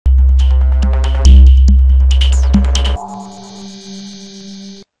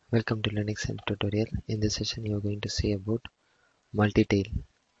Welcome to Linux Help tutorial. In this session, you are going to see about MultiTail.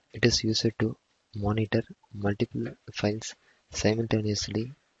 It is used to monitor multiple files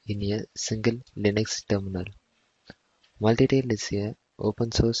simultaneously in a single Linux terminal. MultiTail is a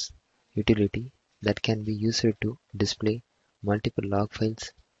open source utility that can be used to display multiple log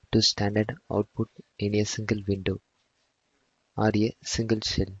files to standard output in a single window or a single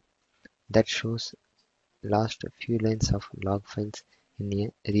shell that shows last few lines of log files in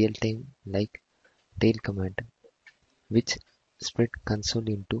a real time like tail command, which split console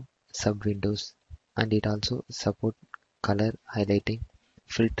into sub-windows, and it also support color highlighting,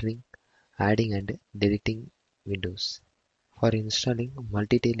 filtering, adding and deleting windows. For installing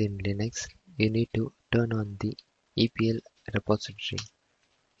MultiTail in Linux, you need to turn on the EPL repository.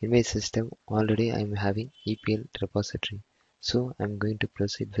 In my system, already I am having EPL repository, so I am going to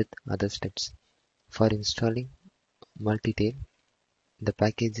proceed with other steps. For installing MultiTail, the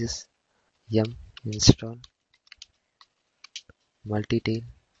package is yum install multitail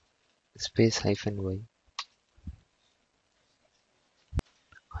 -y.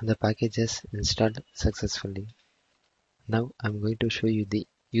 The package is installed successfully. Now I'm going to show you the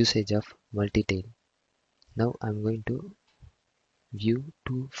usage of MultiTail. Now I'm going to view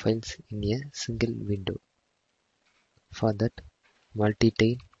two files in a single window. For that,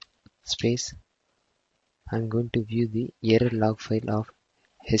 MultiTail space, I'm going to view the error log file of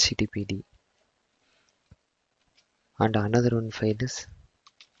httpd, and another one file is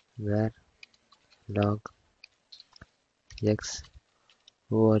where log x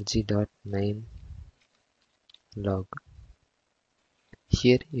org.9 log.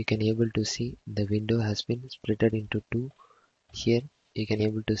 Here you can able to see the window has been splitted into two. Here you can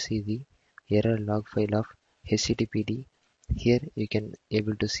able to see the error log file of httpd. Here you can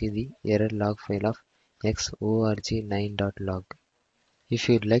able to see the error log file of xorg9.log. If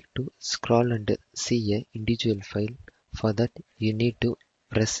you'd like to scroll and see a individual file, for that you need to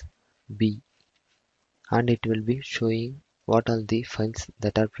press B, and it will be showing what are the files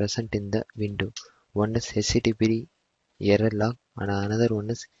that are present in the window. One is httpd error log and another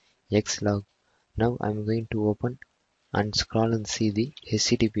one is xlog. Now I'm going to open and scroll and see the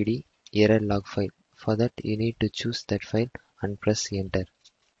httpd error log file. For that you need to choose that file and press enter.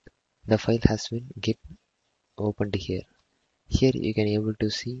 The file has been get opened here. Here you can able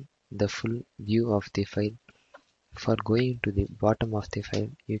to see the full view of the file. For going to the bottom of the file,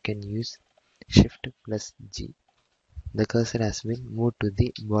 you can use Shift plus G. The cursor has been moved to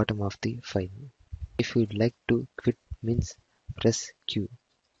the bottom of the file. If you would like to quit, means press Q,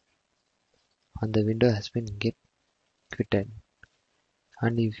 and the window has been get quitted.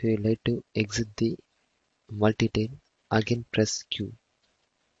 And if you would like to exit the MultiTail, again press Q.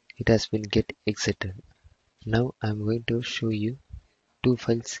 It has been get exited. Now I am going to show you two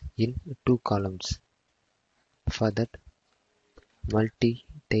files in two columns. For that,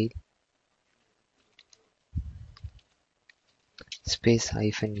 MultiTail space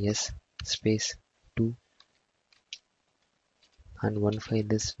 -s space 2, and one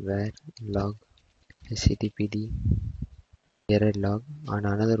file is where log httpd error log, and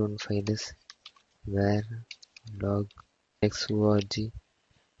another one file is where log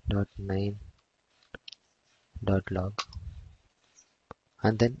xorg.9.log.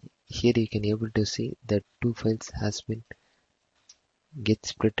 And then here you can able to see that two files has been get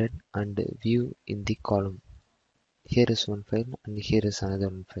splitted and view in the column. Here is one file and here is another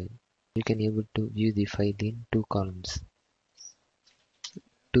one file. You can able to view the file in two columns.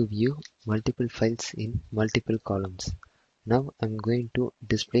 To view multiple files in multiple columns, now I'm going to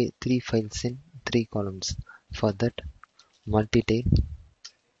display three files in three columns. For that, MultiTail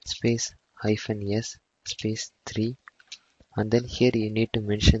space -s space 3, and then here you need to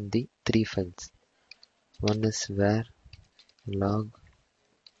mention the three files. One is where log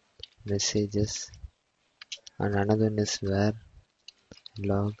messages, and another one is where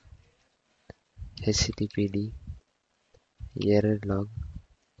log httpd error log,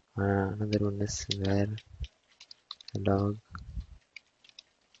 and another one is where log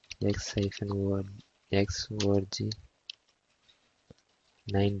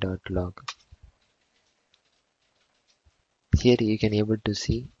xorg9.log. Here you can able to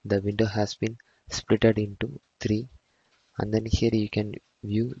see the window has been splitted into three, and then here you can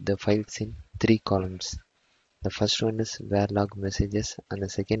view the files in three columns. The first one is where log messages, and the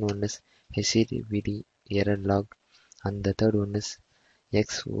second one is httpd error log, and the third one is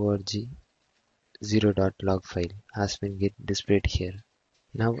xorg0.log file has been get displayed here.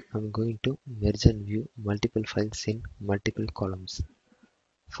 Now I'm going to merge and view multiple files in multiple columns.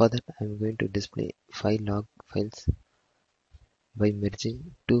 For that I'm going to display 5 log files by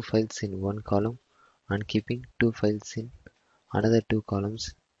merging two files in one column and keeping two files in another two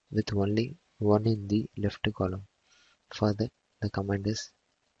columns with only one in the left column. For that, the command is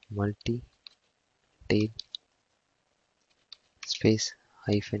multi-tail space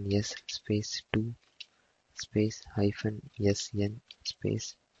 -s space 2 space -sn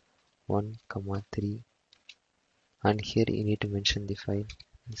space 1 comma 3, and here you need to mention the file.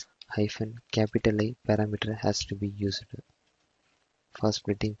 Hyphen capital I parameter has to be used for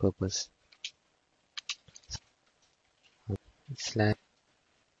splitting purpose. Slash.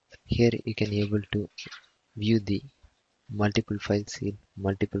 Here you can able to view the multiple files in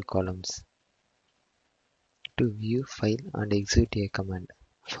multiple columns. To view file and execute a command.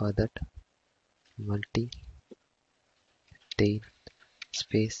 For that, multi-tail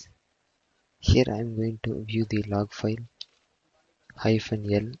space. Here I am going to view the log file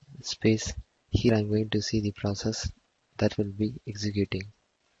 -l space. Here I am going to see the process that will be executing.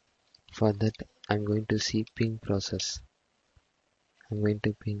 For that, I am going to see ping process. I am going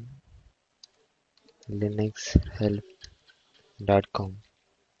to ping linuxhelp.com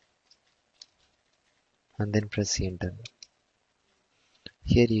and then press enter.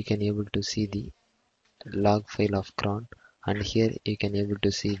 Here you can able to see the log file of cron, and here you can able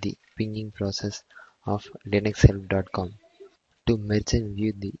to see the pinging process of linuxhelp.com. To merge and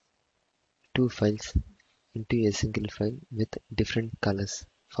view the two files into a single file with different colors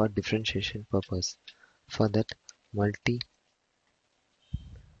for differentiation purpose. For that, multi-tail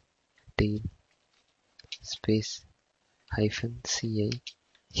space -ci.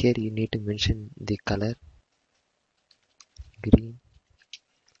 Here you need to mention the color green,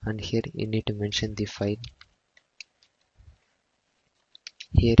 and here you need to mention the file.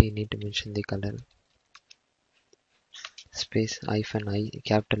 Here you need to mention the color space -i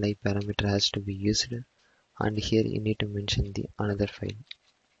capital I parameter has to be used, and here you need to mention the another file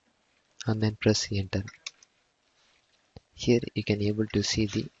and then press enter. Here you can able to see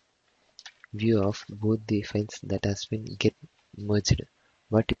the view of both the files that has been get merged,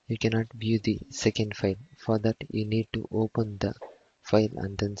 but you cannot view the second file. For that you need to open the file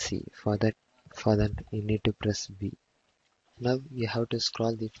and then see. For that you need to press B. Now you have to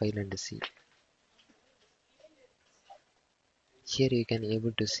scroll the file and see. Here you can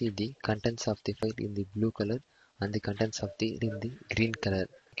able to see the contents of the file in the blue color and the contents of the in the green color.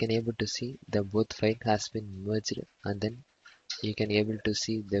 You can able to see the both file has been merged, and then you can able to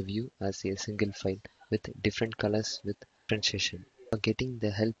see the view as a single file with different colors with differentiation. For getting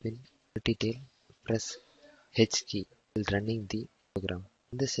the help in MultiTail, press H key while running the program.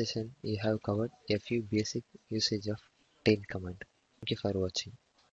 In this session, you have covered a few basic usage of tail command. Thank you for watching.